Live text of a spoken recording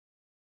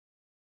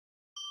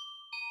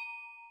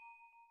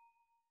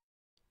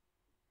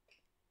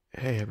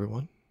Hey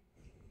everyone.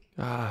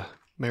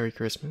 Merry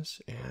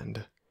Christmas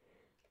and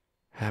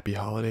Happy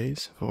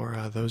Holidays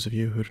for those of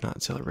you who do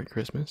not celebrate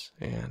Christmas.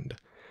 And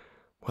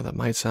while that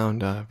might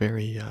sound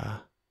very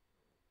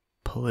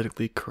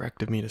politically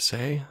correct of me to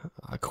say,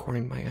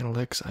 according to my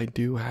analytics, I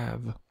do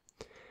have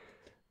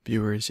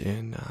viewers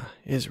in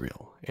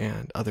Israel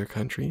and other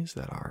countries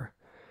that are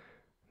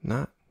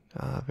not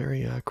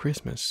very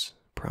Christmas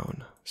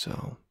prone.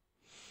 So,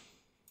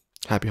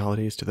 happy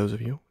holidays to those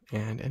of you.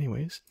 And,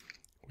 anyways,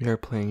 we are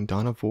playing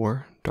Dawn of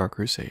War Dark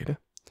Crusade.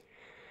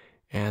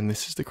 And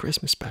this is the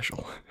Christmas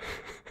special.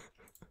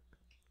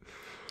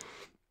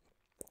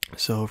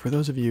 So, for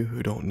those of you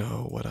who don't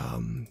know what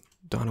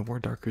Dawn of War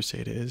Dark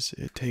Crusade is,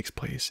 it takes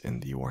place in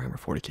the Warhammer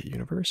 40k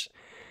universe.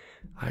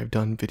 I've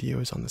done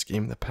videos on this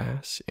game in the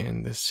past,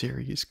 and this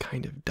series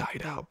kind of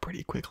died out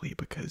pretty quickly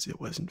because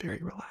it wasn't very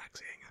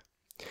relaxing.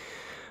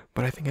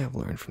 But I think I've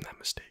learned from that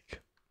mistake.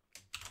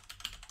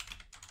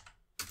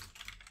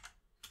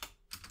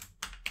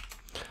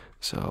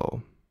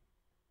 So,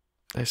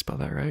 did I spell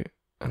that right?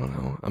 I don't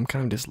know. I'm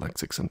kind of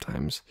dyslexic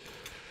sometimes.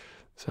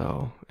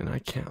 So, and I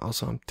can't,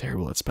 also, I'm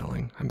terrible at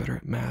spelling. I'm better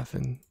at math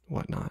and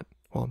whatnot.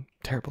 Well, I'm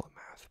terrible at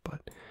math,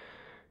 but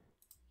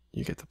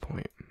you get the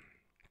point.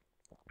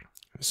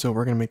 So,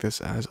 we're going to make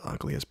this as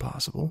ugly as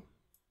possible.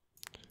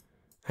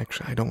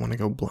 Actually, I don't want to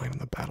go blind on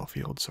the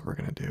battlefield, so we're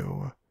going to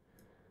do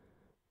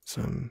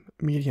some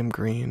medium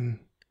green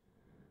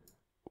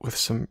with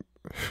some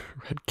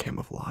red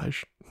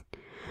camouflage.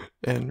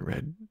 And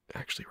red,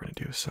 actually, we're going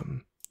to do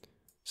some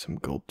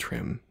gold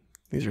trim.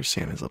 These are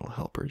Santa's little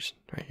helpers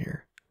right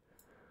here.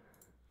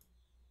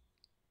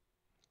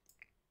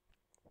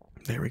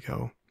 There we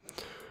go.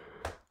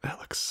 That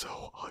looks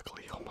so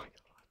ugly. Oh my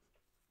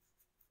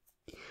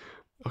god.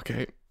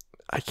 Okay,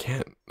 I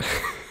can't.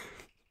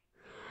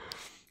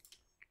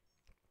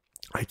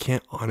 I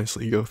can't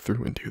honestly go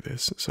through and do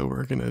this, so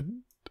we're gonna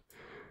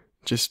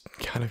just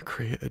kind of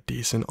create a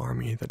decent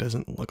army that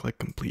doesn't look like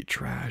complete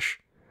trash.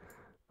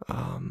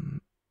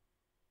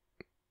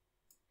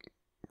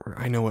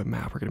 I know what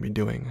map we're going to be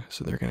doing,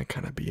 so they're going to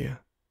kind of be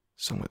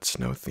somewhat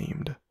snow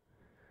themed.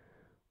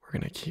 We're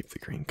going to keep the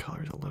green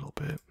colors a little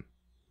bit,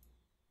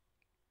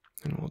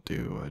 and we'll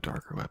do a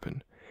darker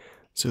weapon.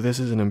 So this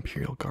is an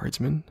Imperial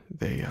Guardsman.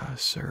 They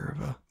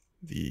serve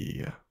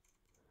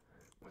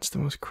what's the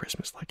most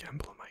Christmas-like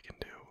emblem I can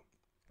do?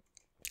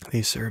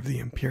 They serve the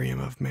Imperium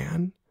of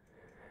Man,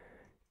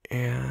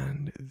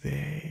 and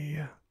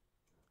they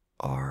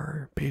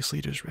are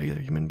basically just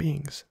regular human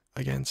beings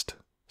against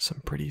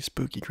some pretty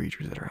spooky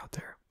creatures that are out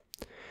there.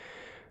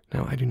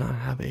 Now, I do not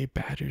have a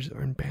badges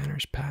or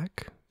banners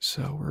pack,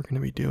 so we're going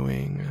to be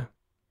doing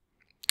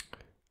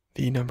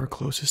the number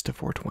closest to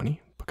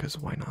 420, because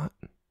why not?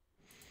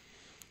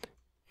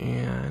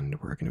 And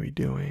we're going to be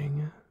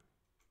doing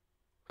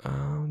the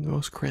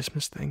most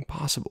Christmas thing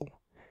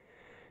possible,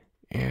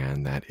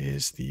 and that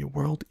is the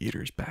World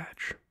Eaters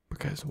badge,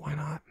 because why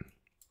not?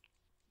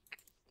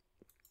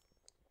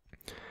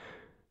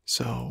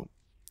 So,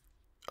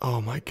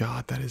 oh my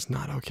god, that is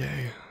not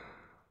okay.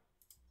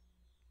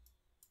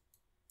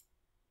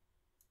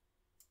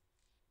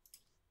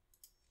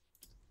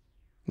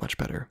 Much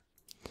better.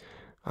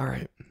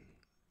 Alright.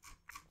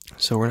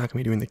 So we're not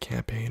going to be doing the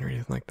campaign or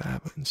anything like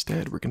that, but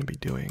instead we're going to be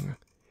doing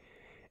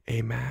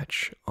a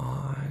match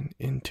on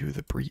Into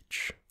the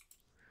Breach,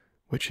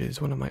 which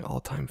is one of my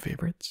all-time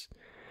favorites.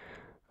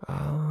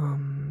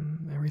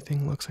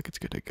 Everything looks like it's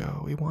good to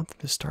go. We want them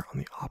to start on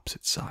the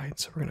opposite side,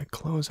 so we're going to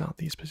close out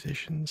these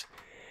positions.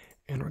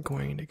 And we're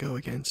going to go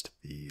against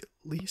the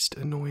least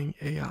annoying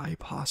AI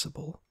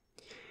possible,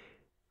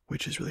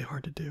 which is really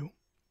hard to do.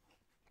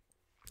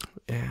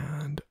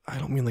 And I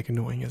don't mean like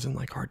annoying as in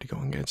like hard to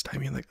go against. I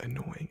mean like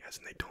annoying as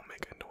in they don't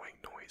make annoying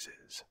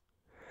noises.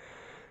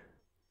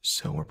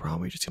 So we're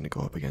probably just going to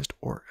go up against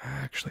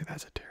Actually,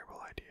 that's a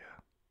terrible idea.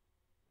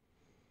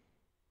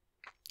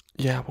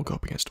 Yeah, we'll go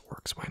up against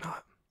orcs. Why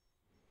not?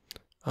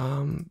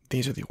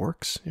 These are the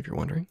orcs, if you're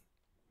wondering.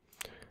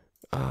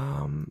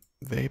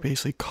 They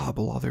basically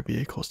cobble all their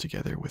vehicles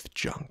together with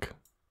junk.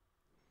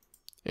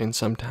 And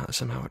somehow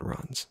it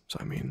runs. So,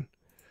 I mean,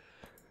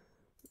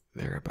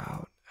 they're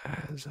about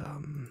as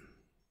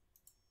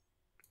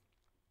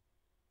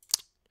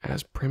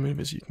primitive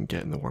as you can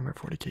get in the Warhammer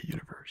 40k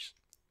universe.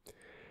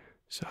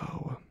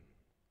 So,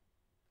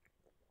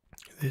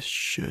 this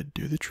should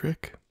do the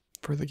trick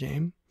for the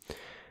game.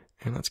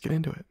 And let's get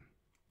into it.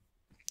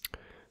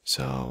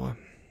 So,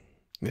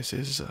 this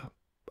is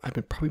I've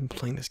probably been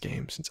playing this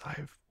game since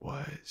I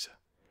was,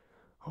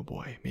 oh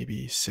boy,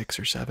 maybe 6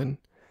 or 7,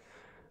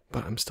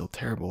 but I'm still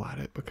terrible at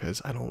it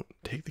because I don't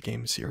take the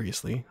game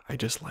seriously. I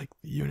just like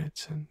the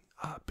units and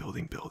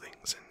building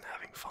buildings and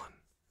having fun.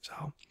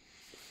 So,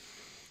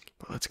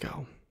 but let's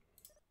go.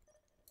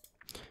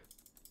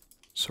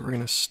 So we're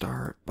gonna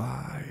start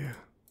by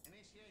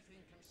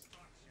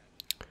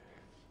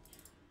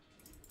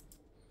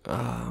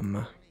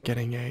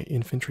getting a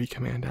infantry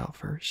command out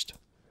first.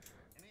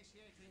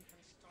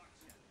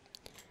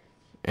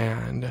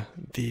 And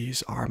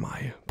these are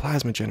my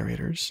plasma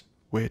generators,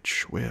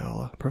 which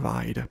will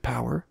provide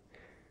power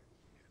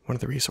one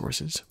of the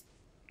resources.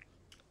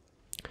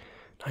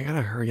 I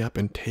gotta hurry up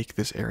and take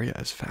this area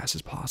as fast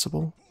as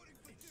possible.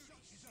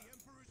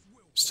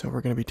 So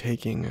we're gonna be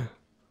taking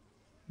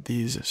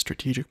these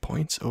strategic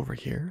points over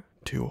here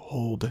to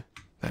hold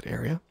that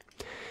area.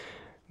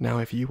 Now,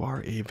 if you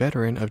are a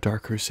veteran of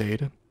Dark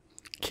Crusade,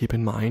 keep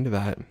in mind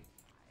that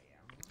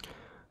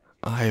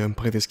I haven't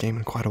played this game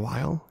in quite a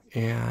while,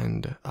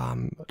 and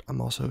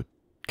I'm also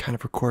kind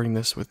of recording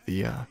this with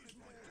the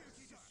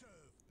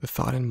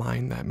thought in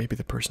mind that maybe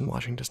the person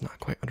watching does not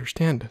quite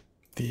understand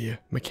the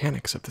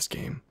mechanics of this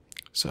game.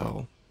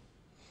 So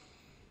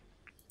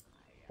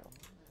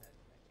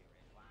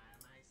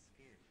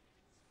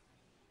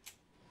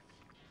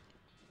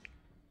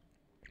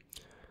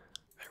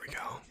there we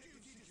go.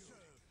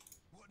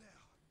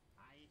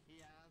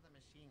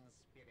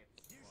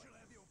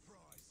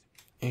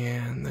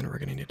 And then we're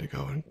gonna need to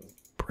go and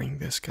bring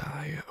this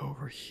guy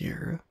over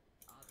here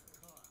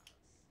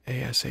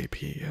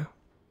ASAP.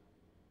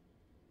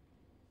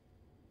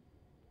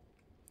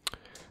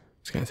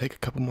 It's gonna take a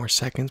couple more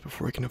seconds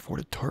before we can afford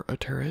a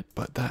turret,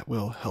 but that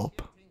will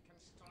help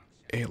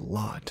a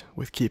lot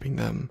with keeping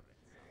them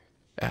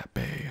at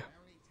bay.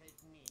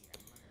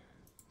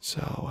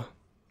 So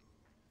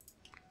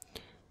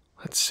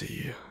let's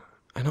see.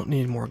 I don't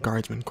need more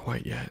guardsmen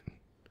quite yet.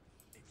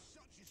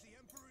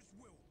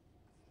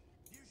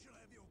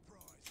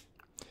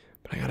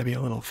 But I gotta be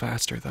a little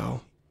faster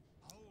though,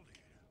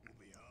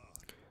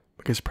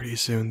 because pretty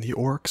soon the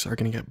orcs are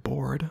gonna get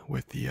bored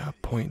with the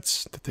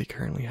points that they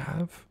currently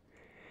have,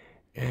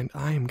 and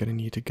I am gonna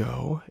need to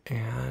go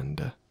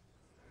and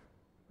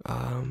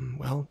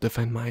well,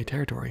 defend my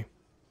territory.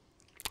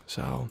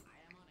 So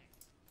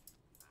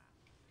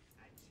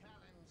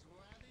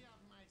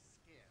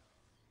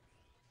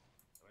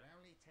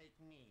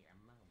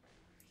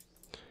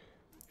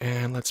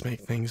and let's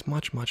make things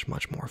much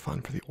more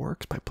fun for the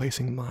orcs by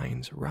placing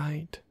mines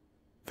right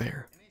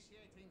there.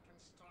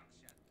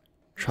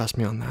 Trust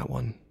me on that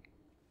one.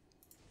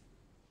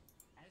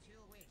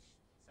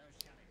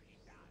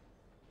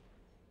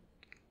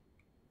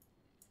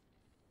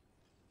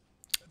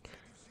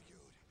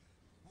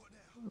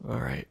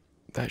 Alright,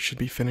 that should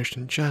be finished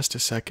in just a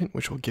second,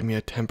 which will give me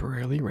a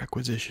temporarily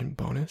requisition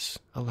bonus,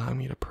 allowing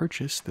me to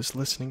purchase this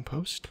listening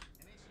post.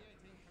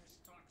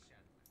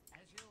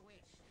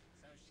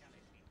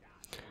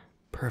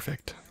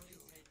 Perfect.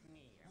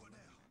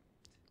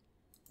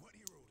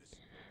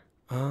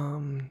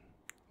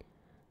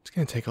 It's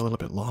gonna take a little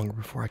bit longer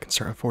before I can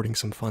start affording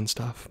some fun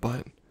stuff,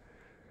 but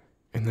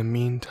in the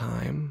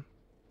meantime,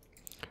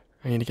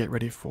 I need to get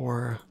ready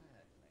for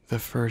the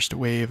first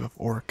wave of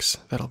orcs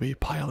that'll be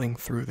piling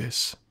through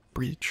this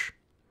breach.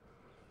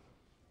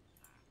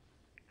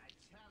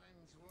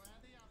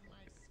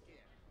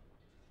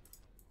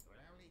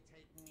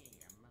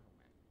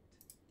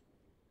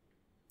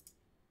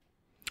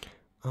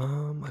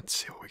 Let's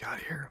see what we got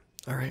here.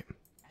 Alright.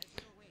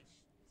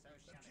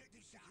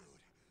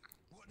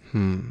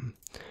 I'm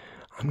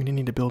gonna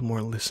need to build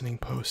more listening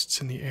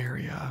posts in the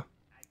area.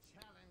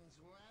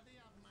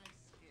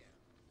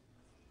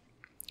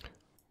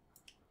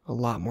 A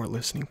lot more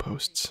listening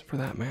posts for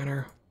that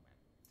matter.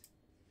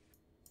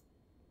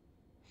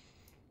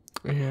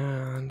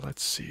 And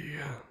let's see.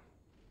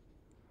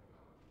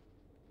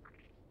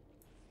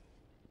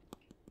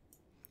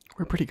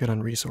 We're pretty good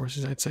on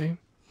resources, I'd say.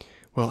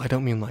 Well, I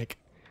don't mean like,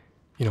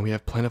 you know, we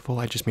have plentiful,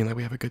 I just mean like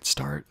we have a good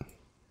start.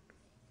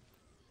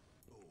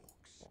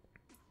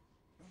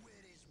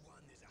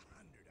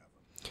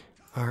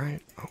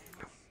 Alright. Oh.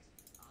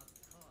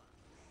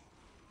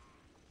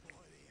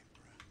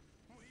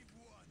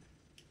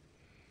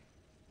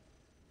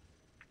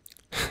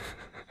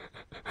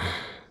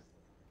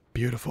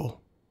 Beautiful.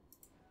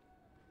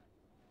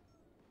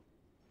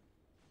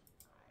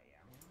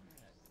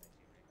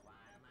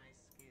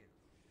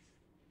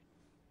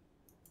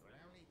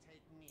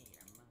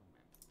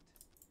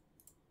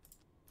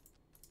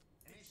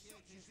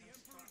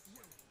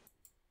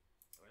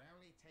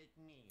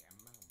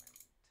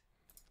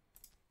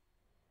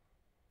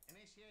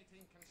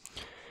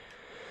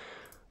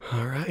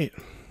 All right.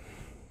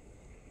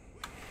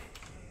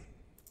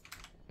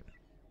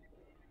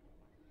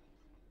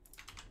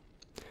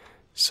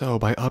 So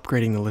by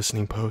upgrading the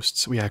listening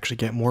posts, we actually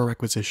get more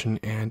requisition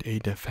and a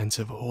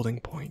defensive holding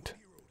point,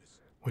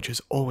 which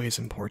is always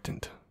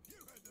important.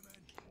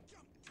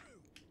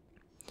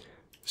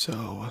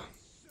 So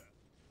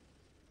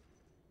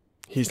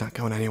he's not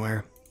going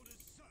anywhere.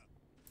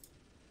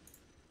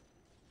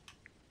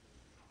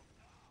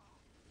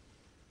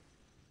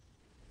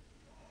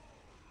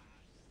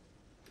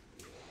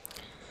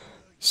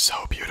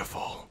 So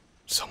beautiful.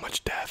 So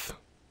much death.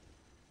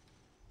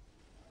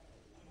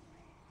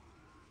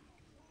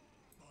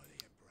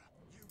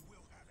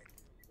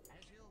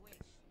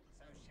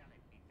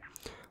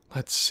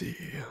 Let's see.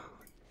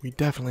 We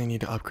definitely need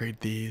to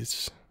upgrade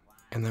these.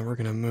 And then we're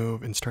going to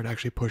move and start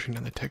actually pushing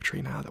down the tech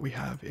tree now that we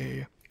have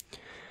a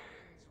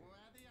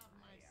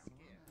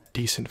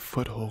decent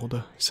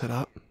foothold set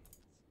up.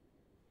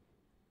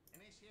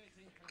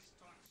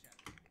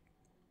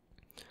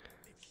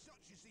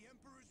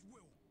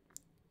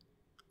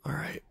 All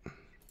right.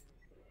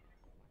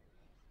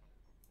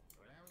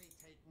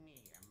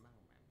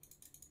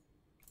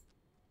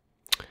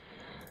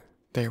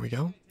 There we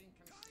go.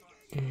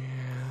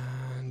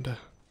 And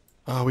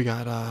oh, we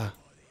got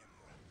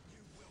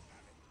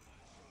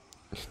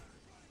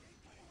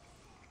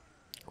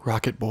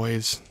Rocket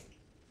Boys.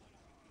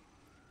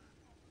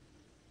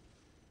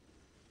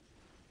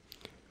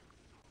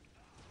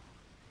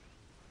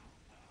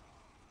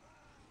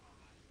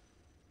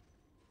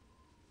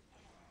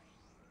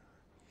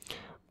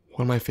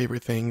 One of my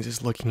favorite things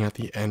is looking at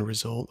the end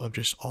result of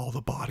just all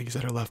the bodies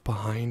that are left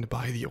behind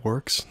by the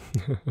orcs.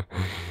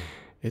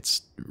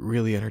 It's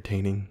really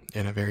entertaining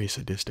in a very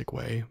sadistic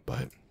way,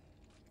 but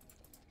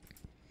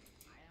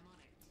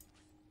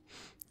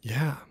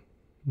yeah.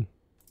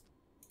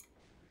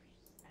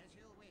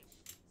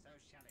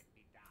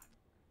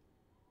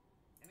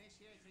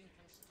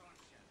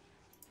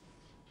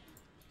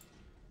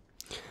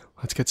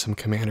 Let's get some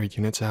commander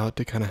units out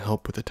to kind of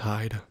help with the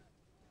tide.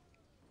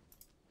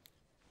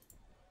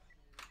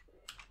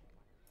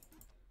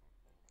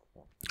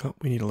 Oh,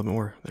 we need a little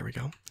more. There we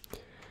go.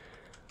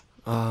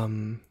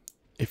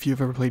 If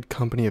you've ever played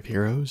Company of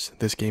Heroes,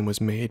 this game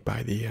was made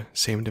by the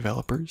same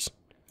developers.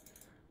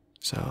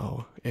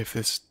 So if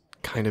this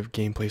kind of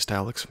gameplay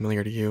style looks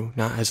familiar to you,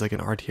 not as like an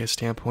RTS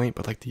standpoint,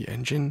 but like the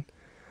engine,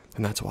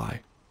 then that's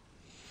why.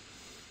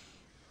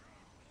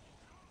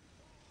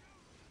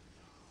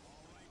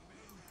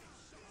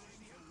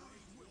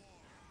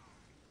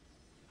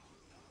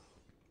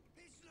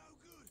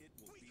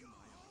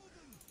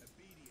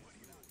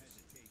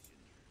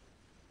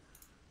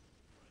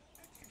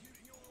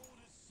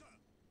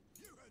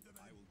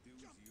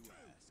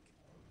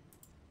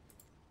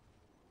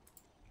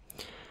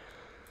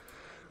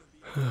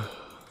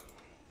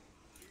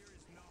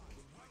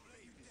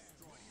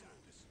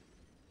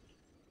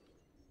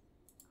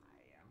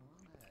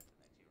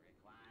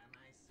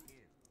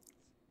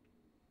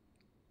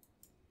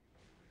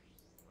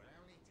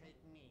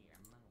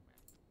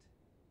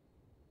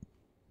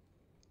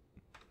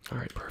 All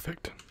right,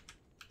 perfect.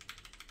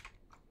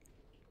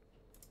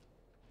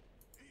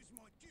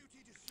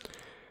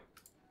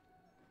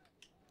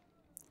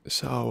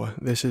 So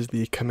this is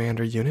the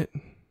commander unit.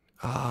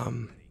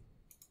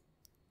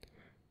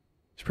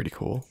 It's pretty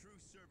cool.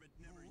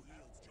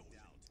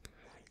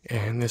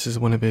 And this is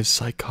one of his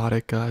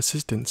psychotic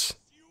assistants.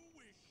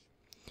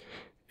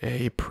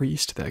 A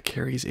priest that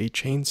carries a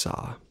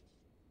chainsaw.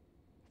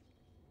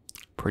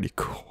 Pretty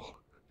cool.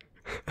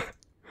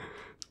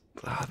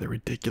 The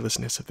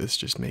ridiculousness of this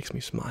just makes me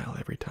smile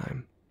every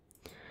time.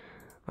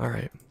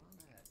 Alright.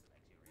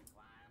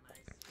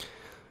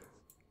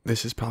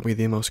 This is probably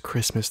the most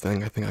Christmas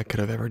thing I think I could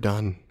have ever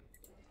done.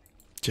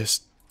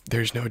 Just,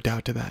 there's no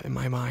doubt to that in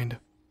my mind.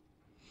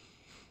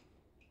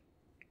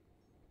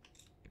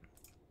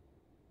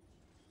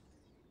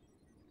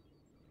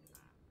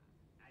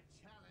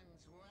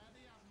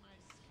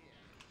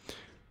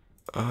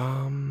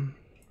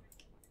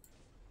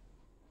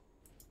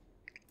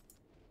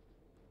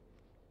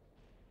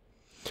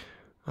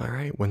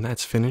 Alright, when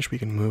that's finished, we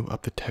can move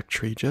up the tech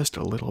tree just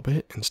a little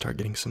bit and start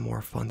getting some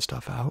more fun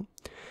stuff out.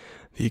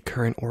 The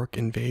current orc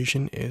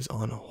invasion is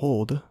on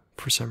hold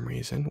for some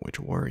reason, which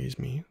worries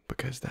me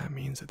because that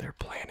means that they're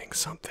planning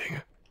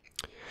something.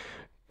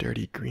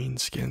 Dirty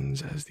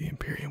greenskins, as the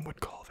Imperium would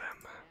call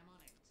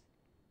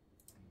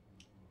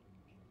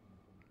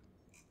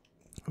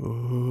them.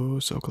 Ooh,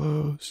 so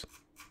close.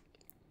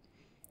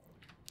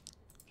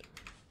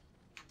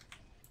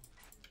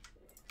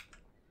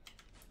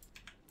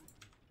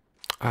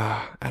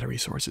 Out of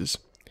resources.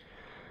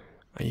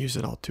 I used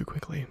it all too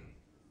quickly.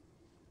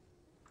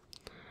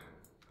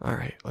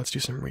 Alright, let's do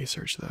some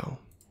research though.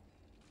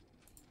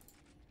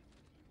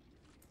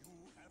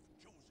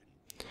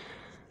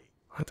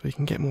 We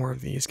can get more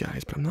of these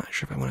guys, but I'm not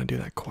sure if I want to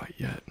do that quite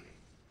yet.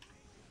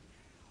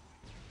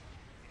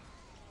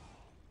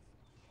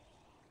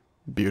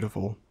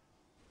 Beautiful.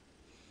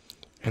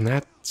 And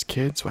that's,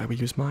 kids, why we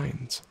use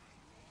mines.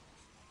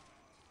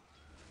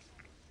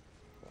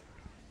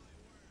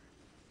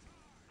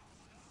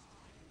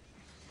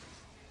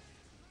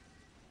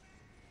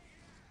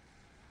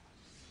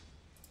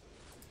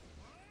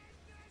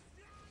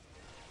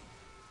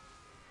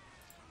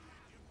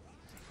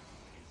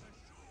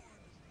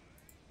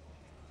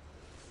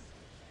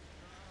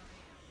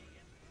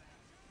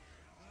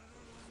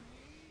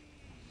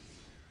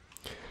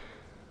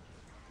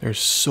 There's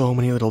so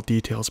many little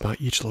details about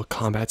each little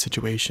combat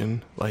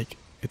situation. Like,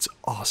 it's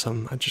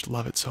awesome. I just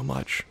love it so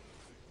much.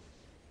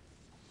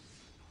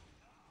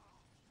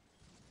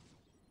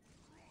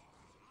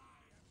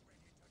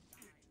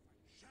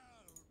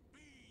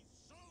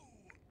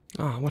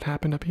 Oh, what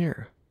happened up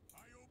here?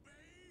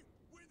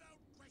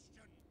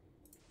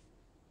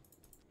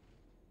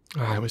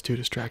 Oh, I was too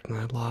distracted and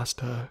I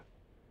lost a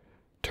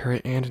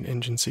turret and an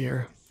engine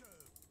seer.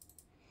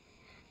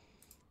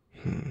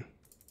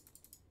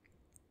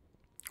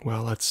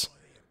 Well, let's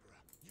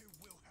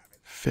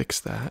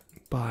fix that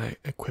by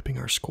equipping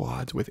our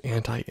squads with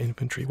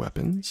anti-infantry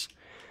weapons,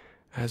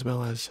 as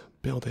well as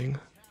building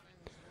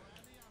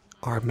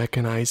our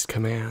mechanized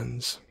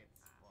commands.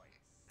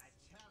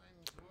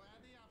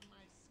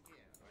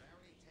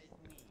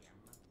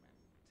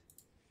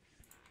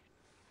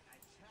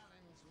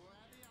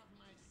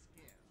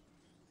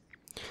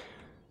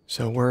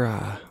 So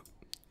we're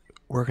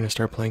gonna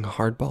start playing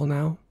hardball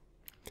now.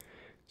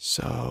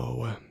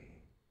 So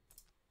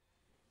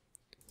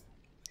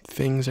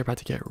things are about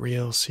to get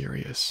real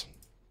serious.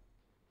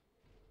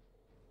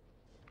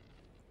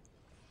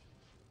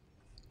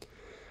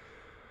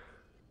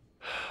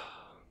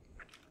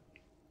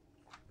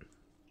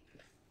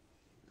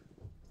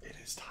 It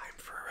is time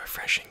for a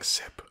refreshing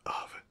sip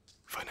of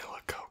vanilla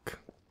Coke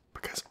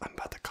because I'm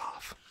about to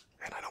cough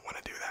and I don't want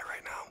to do that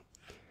right now.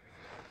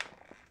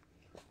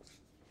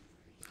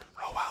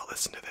 Oh wow,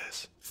 listen to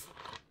this.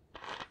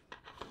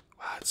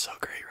 Wow, it's so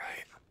great,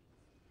 right?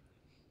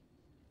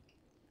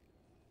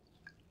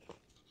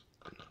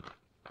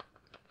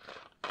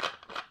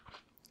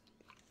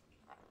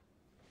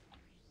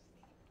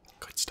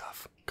 Good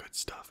stuff, good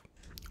stuff.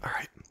 All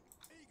right.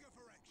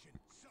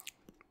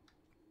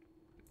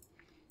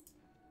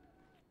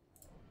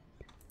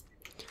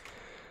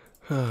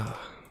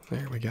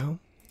 There we go.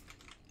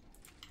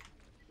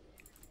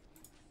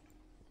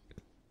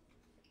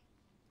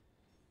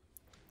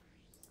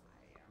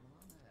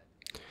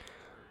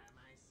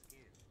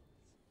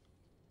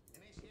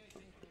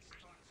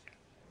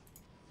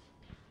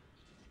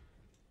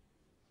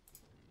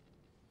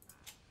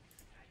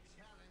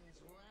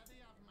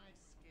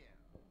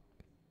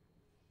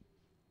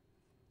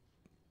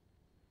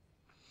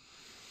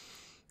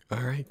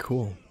 All right,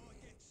 cool.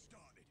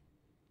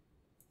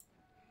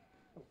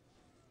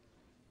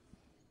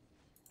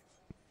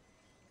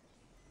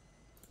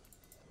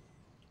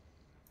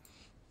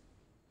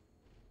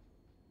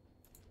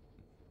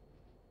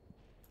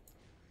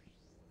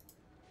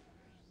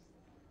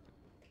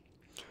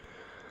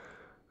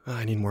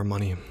 I need more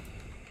money.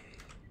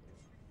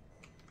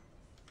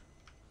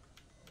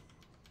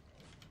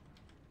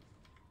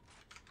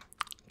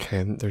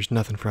 Okay, there's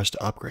nothing for us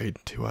to upgrade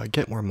to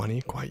get more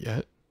money quite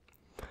yet.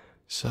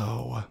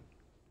 So,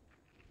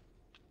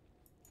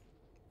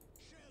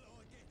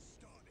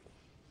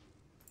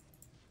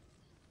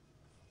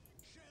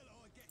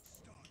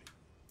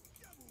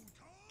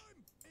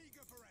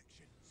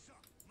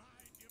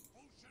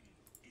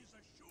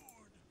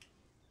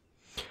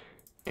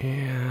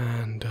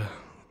 and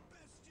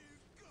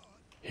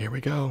here we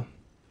go.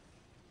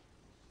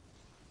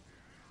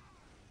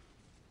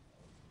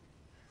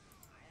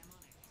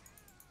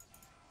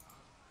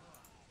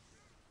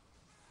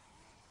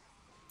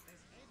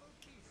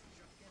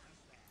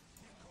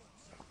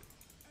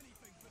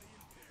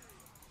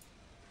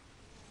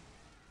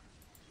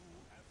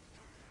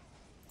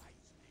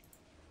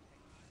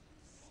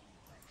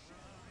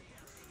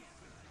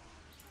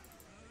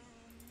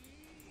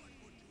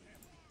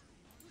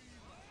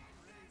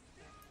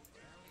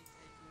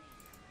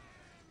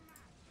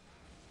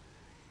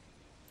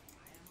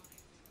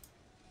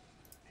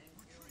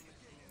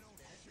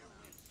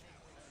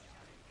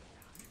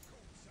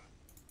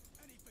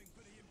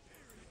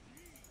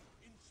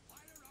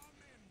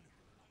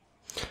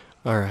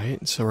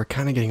 Alright, so we're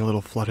kind of getting a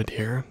little flooded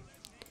here.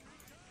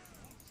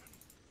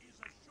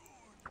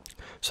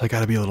 So I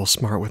gotta be a little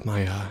smart with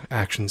my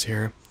actions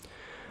here.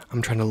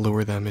 I'm trying to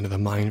lure them into the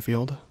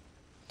minefield,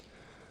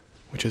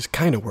 which is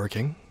kind of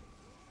working.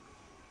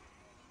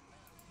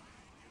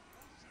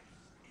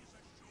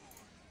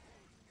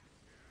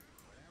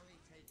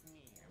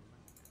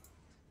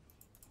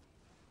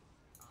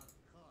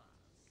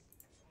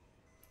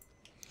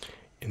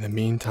 In the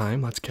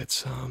meantime, let's get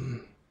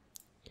some...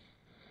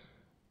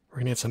 We're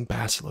gonna get some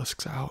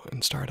basilisks out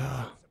and start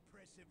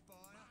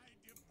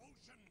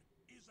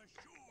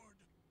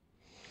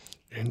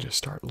and just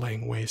start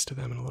laying waste to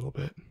them in a little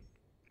bit.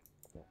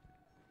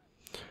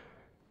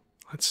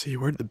 Let's see,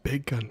 where did the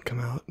big gun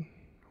come out?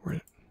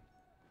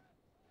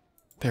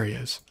 There he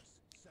is.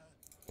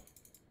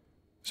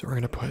 So we're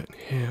gonna put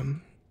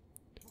him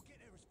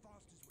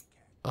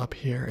up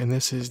here, and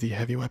this is the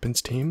heavy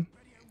weapons team.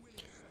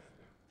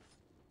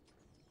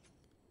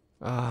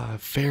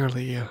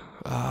 Fairly,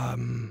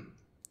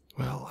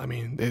 well, I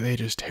mean, they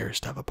just tear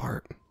stuff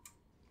apart.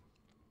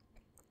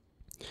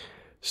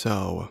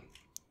 So,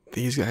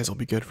 these guys will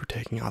be good for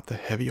taking out the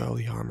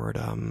heavily armored,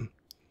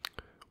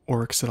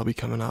 orcs that'll be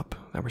coming up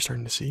that we're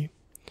starting to see.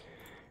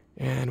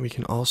 And we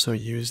can also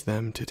use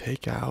them to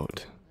take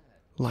out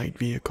light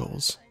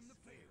vehicles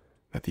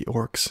that the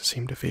orcs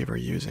seem to favor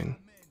using.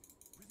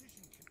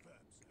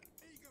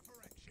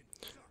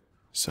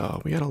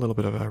 So, we got a little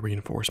bit of a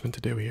reinforcement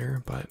to do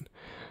here, but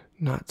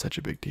not such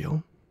a big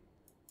deal.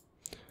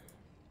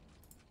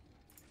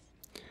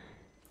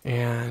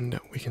 And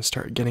we can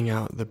start getting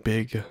out the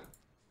big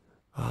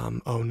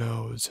oh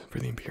no's for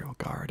the Imperial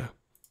Guard.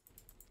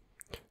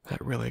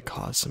 That really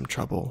caused some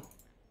trouble.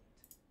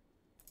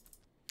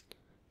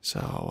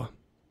 So,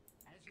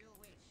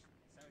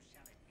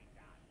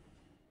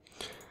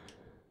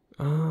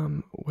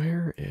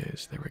 where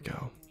is, there we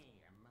go.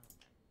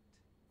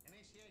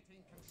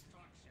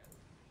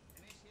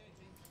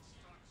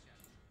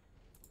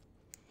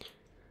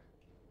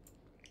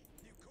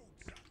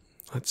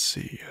 Let's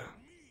see.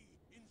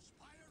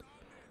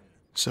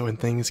 So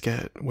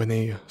when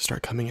they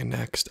start coming in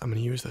next, I'm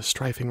going to use the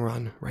strafing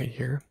run right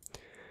here.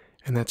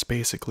 And that's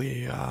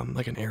basically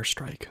like an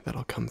airstrike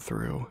that'll come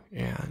through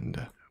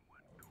and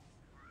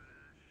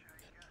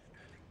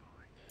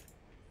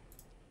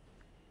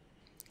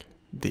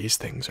these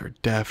things are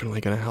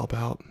definitely going to help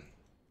out.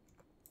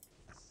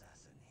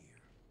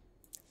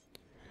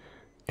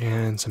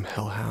 And some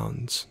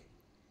hellhounds.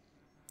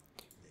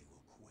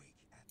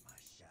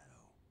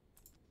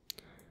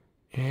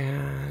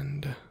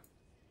 And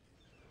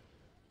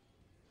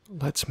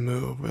let's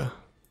move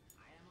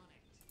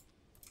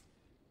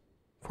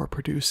for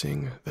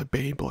producing the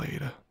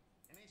Beyblade.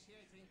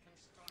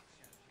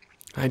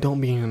 I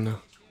don't mean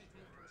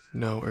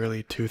no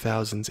early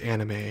 2000s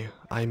anime.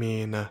 I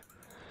mean,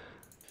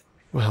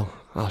 well,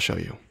 I'll show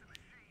you.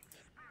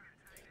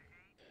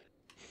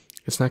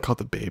 It's not called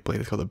the Beyblade,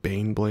 it's called the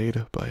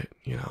Baneblade, but,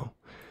 you know,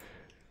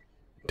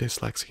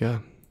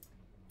 dyslexia.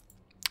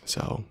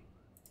 So,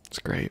 it's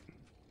great.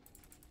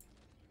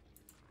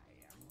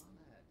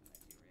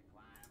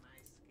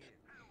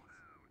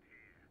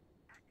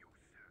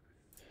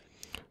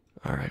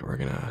 Alright, we're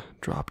gonna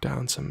drop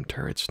down some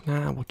turrets.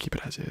 Nah, we'll keep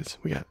it as is.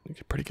 We got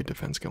pretty good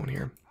defense going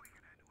here.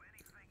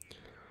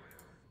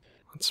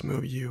 Let's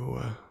move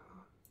you.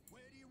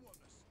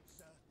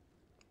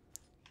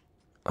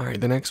 Alright,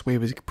 the next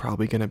wave is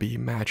probably gonna be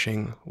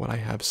matching what I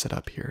have set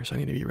up here, so I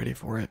need to be ready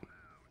for it.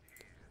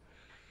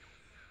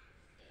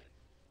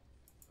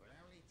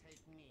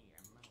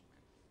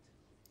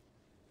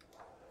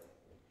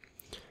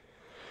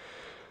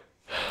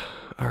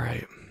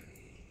 Alright.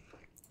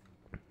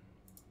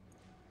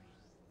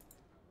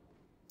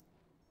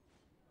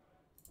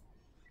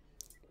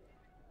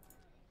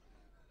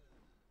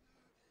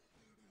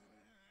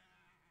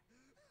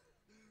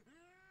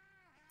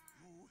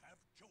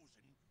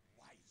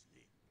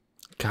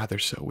 God, they're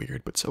so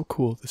weird, but so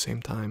cool at the same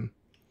time.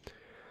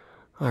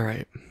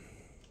 Alright.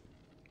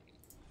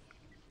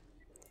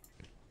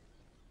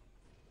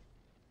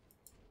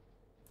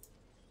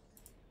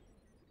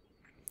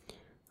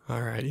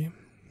 Alrighty.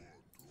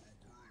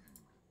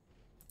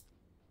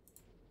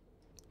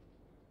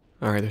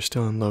 Alright, they're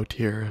still in low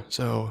tier,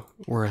 so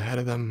we're ahead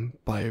of them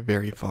by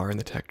very far in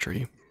the tech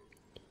tree.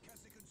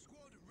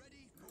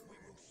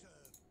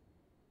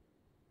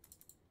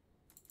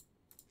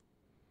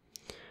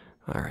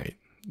 Alright,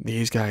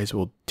 these guys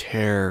will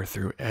tear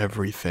through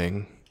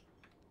everything.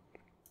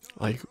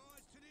 Like,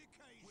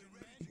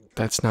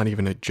 that's not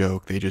even a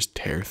joke, they just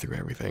tear through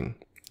everything.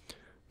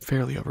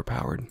 Fairly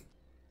overpowered.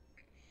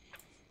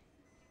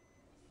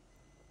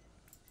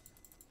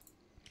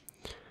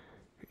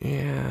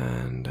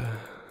 And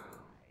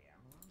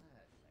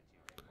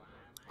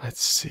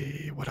let's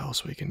see what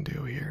else we can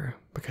do here,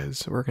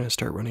 because we're going to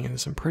start running into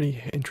some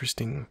pretty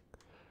interesting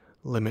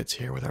limits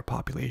here with our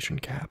population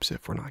caps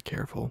if we're not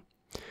careful.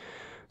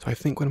 So I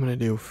think what I'm going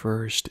to do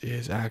first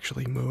is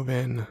actually move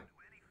in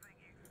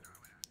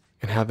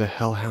and have the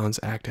Hellhounds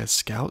act as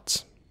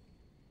scouts.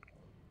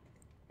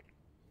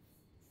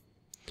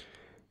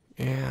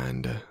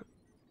 And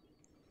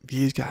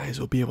these guys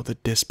will be able to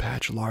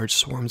dispatch large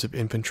swarms of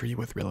infantry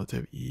with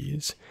relative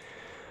ease,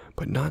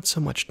 but not so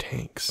much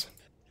tanks.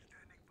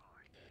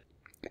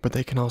 But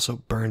they can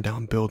also burn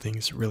down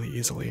buildings really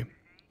easily.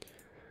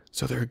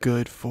 So they're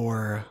good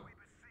for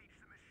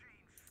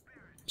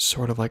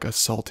sort of like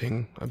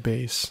assaulting a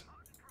base.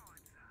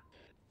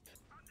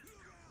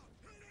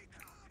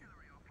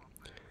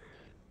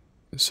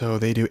 So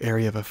they do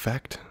area of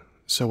effect.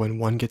 So when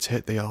one gets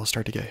hit, they all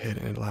start to get hit,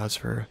 and it allows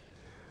for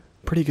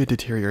pretty good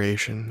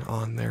deterioration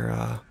on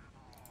their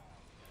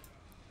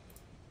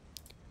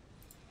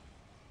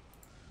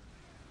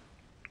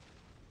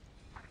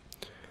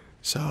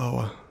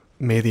so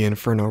may the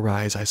inferno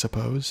rise, I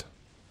suppose.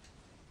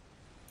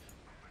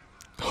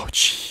 Oh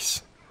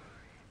jeez,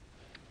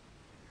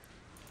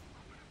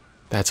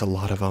 that's a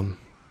lot of them.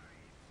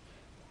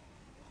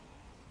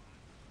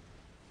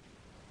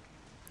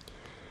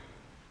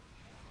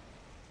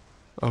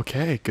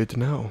 Okay, good to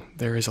know.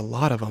 There is a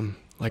lot of them,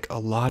 like a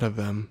lot of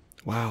them.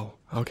 Wow,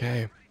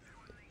 okay.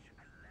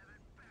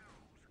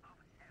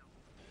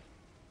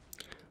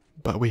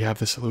 But we have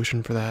the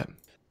solution for that.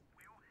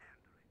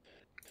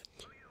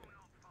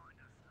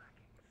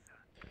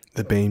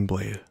 The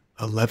Baneblade.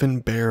 11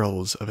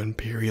 barrels of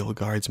Imperial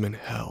Guardsman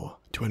hell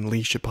to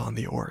unleash upon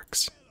the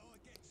orcs.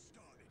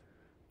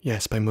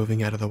 Yes, by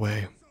moving out of the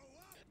way.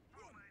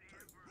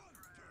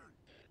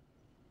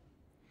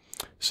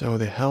 So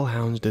the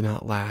Hellhounds did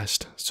not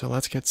last, so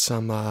let's get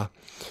some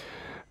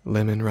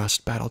Lemon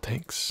Rust battle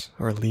tanks,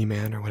 or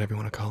Lee-Man, or whatever you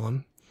want to call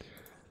them.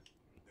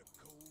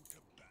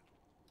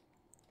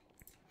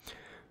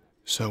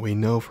 So we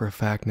know for a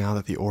fact now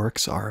that the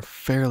orcs are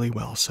fairly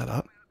well set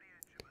up,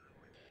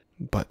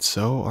 but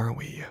so are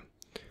we.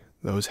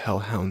 Those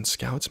Hellhound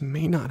scouts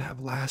may not have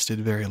lasted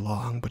very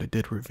long, but it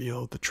did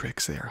reveal the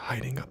tricks they are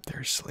hiding up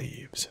their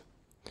sleeves.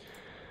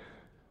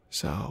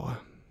 So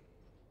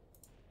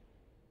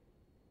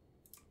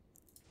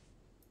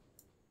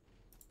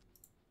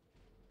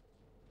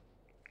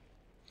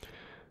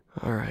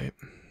Alright.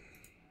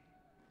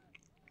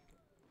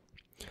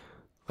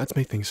 Let's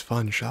make things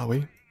fun, shall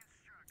we?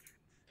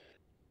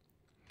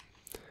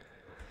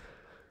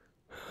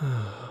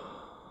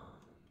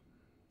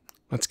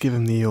 Let's give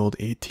him the old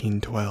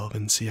 1812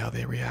 and see how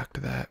they react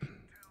to that.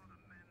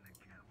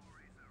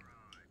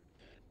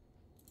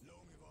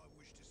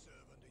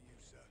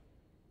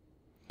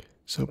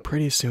 So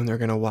pretty soon they're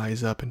gonna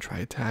wise up and try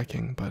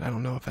attacking, but I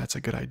don't know if that's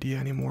a good idea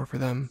anymore for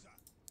them.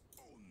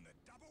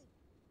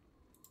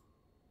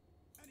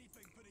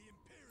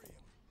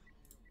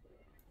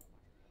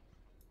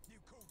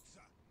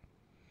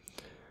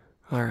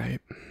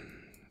 Alright,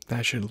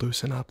 that should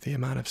loosen up the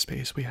amount of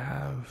space we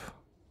have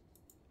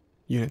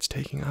units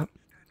taking up.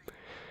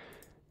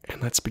 And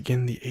let's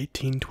begin the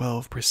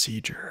 1812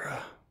 procedure.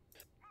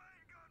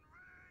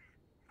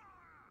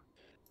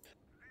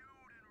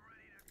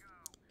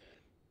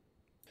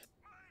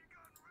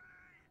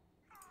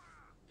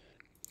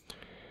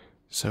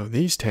 So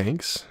these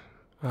tanks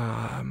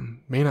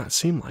may not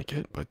seem like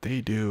it, but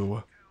they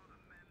do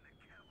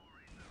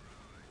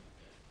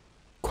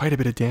quite a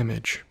bit of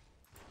damage.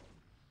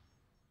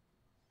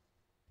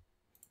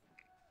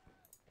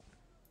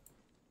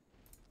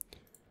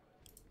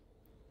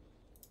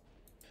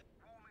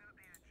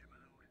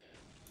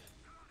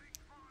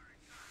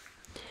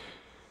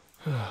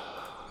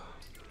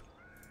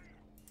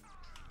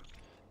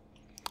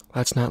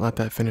 Let's not let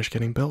that finish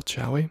getting built,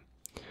 shall we?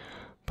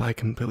 By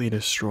completely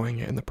destroying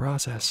it in the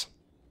process.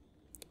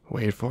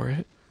 Wait for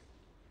it.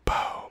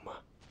 Boom.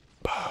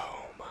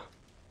 Boom.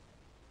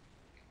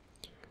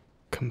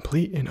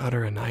 Complete and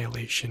utter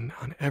annihilation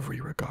on every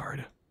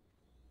regard.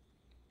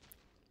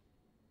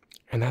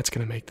 And that's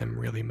going to make them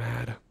really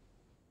mad.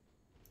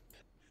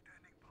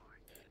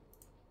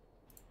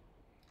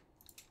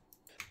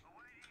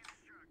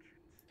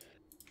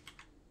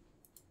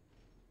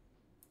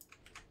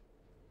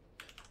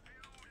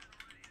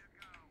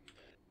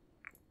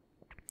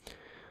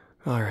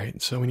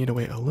 Alright, so we need to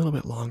wait a little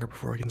bit longer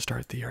before we can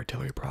start the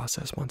artillery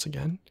process once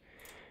again.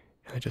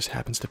 And it just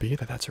happens to be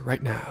that that's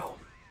right now.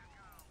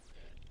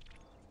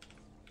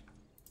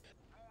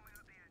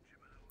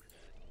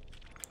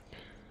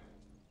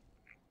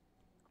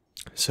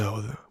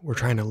 So we're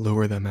trying to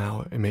lure them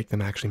out and make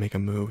them actually make a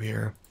move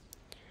here.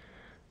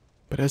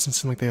 But it doesn't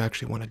seem like they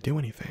actually want to do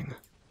anything,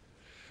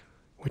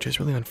 which is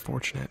really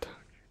unfortunate.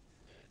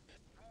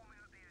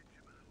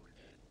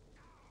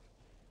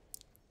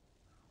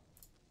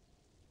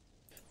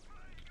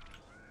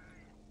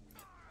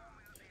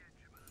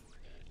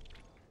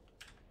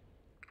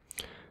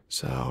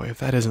 So if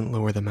that doesn't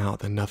lure them out,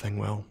 then nothing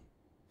will.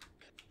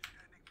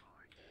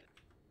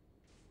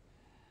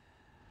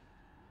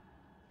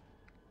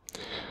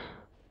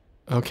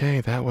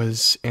 Okay, that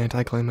was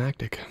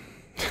anticlimactic.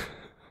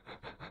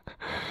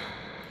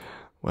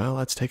 Well,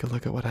 let's take a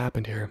look at what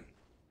happened here.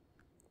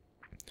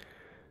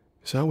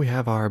 So we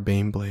have our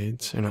Bane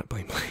Blades, or not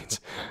Bane Blades,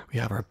 we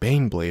have our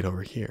Bane Blade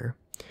over here.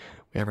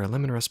 We have our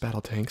Lemon Rust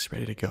battle tanks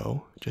ready to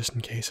go, just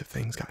in case if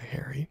things got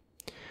hairy.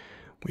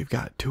 We've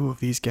got two of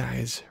these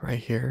guys right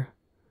here.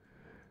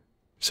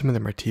 Some of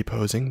them are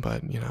T-posing,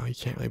 but, you know, you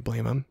can't really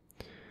blame them.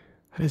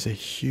 That is a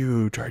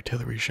huge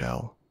artillery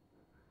shell.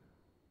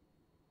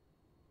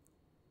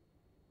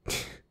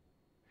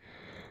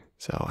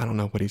 So, I don't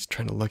know what he's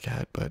trying to look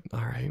at, but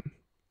alright.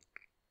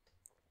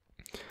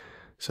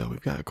 So,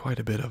 we've got quite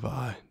a bit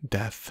of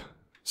death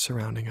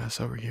surrounding us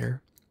over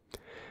here.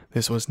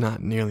 This was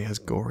not nearly as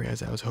gory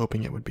as I was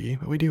hoping it would be,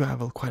 but we do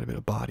have quite a bit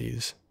of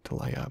bodies to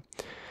lay up.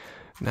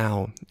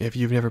 Now, if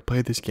you've never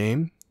played this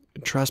game,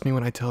 trust me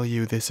when I tell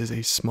you this is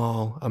a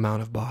small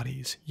amount of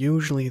bodies.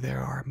 Usually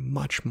there are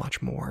much,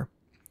 much more.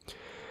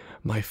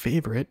 My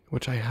favorite,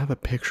 which I have a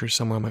picture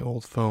somewhere on my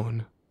old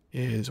phone,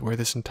 is where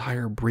this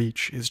entire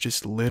breach is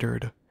just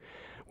littered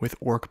with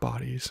orc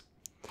bodies.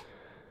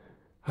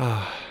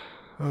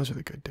 Those are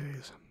the good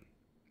days.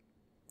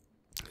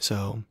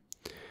 So,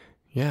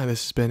 yeah,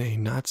 this has been a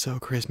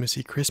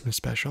not-so-Christmassy Christmas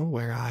special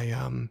where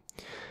I,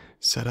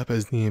 set up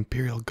as the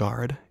Imperial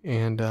Guard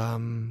and,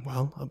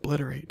 well,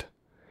 obliterate.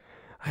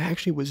 I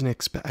actually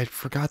wasn't I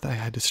forgot that I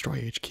had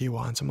Destroy HQ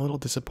on, so I'm a little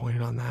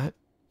disappointed on that.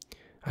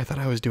 I thought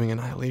I was doing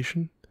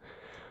Annihilation.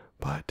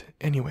 But,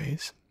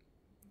 anyways,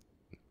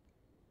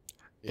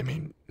 I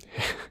mean,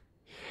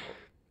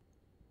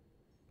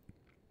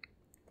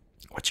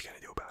 what you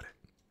gonna do about it?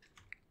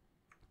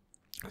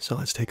 So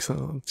let's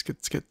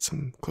get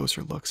some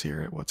closer looks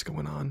here at what's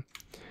going on.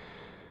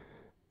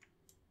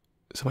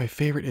 So my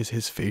favorite is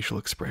his facial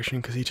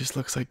expression because he just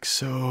looks like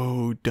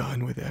so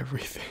done with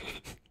everything.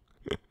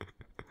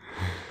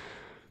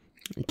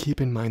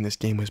 Keep in mind this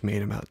game was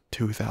made about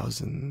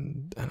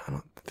 2000, I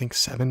don't think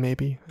 7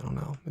 maybe. I don't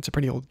know. It's a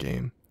pretty old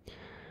game.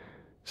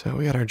 So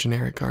we got our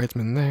generic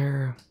guardsmen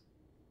there.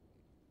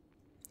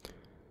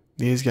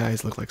 These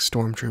guys look like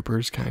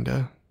stormtroopers,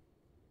 kinda.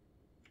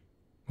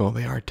 Well,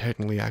 they are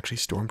technically actually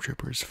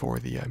stormtroopers for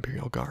the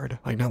Imperial Guard.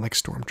 Like, not like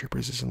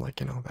stormtroopers isn't like,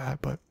 you know,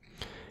 that, but,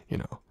 you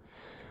know.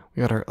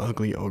 We got our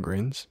ugly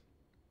Ogrins.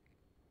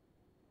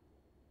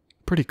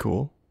 Pretty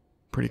cool.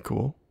 Pretty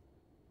cool.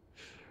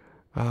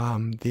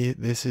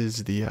 This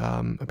is the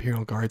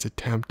Imperial Guard's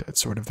attempt at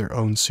sort of their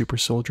own super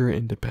soldier,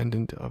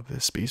 independent of the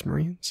Space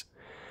Marines.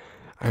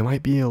 I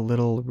might be a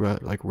little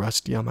like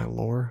rusty on my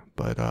lore,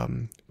 but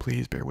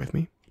please bear with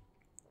me.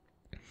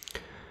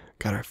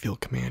 Got our field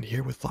command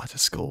here with lots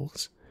of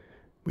skulls.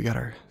 We got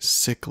our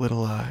sick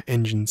little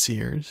engine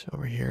seers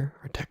over here,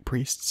 our tech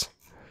priests.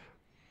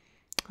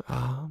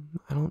 I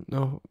don't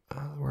know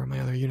where my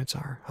other units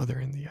are. Oh, they're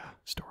in the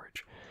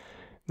storage.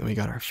 Then we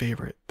got our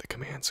favorite, the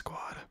command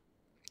squad,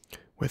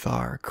 with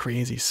our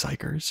crazy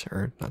psychers,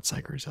 or not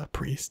psychers,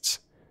 priests.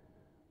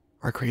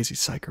 Our crazy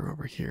psycher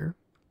over here.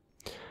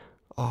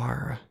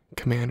 Our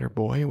commander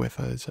boy with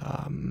his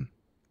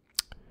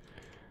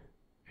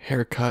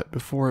haircut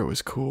before it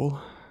was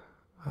cool.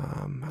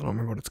 I don't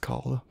remember what it's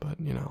called, but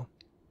you know.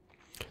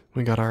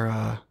 We got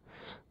our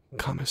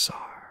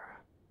commissar.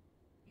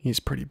 He's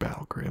pretty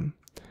battle grim.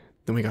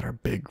 Then we got our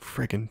big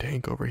friggin'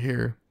 tank over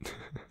here.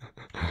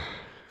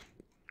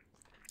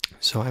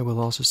 So I will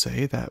also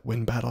say that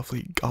when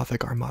Battlefleet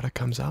Gothic Armada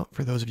comes out,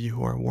 for those of you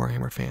who are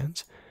Warhammer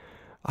fans,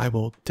 I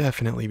will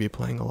definitely be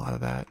playing a lot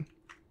of that.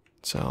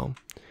 So,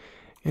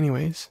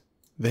 anyways,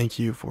 thank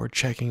you for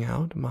checking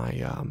out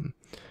my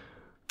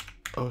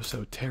oh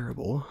so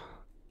terrible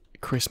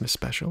Christmas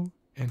special,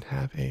 and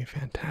have a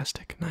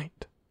fantastic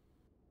night.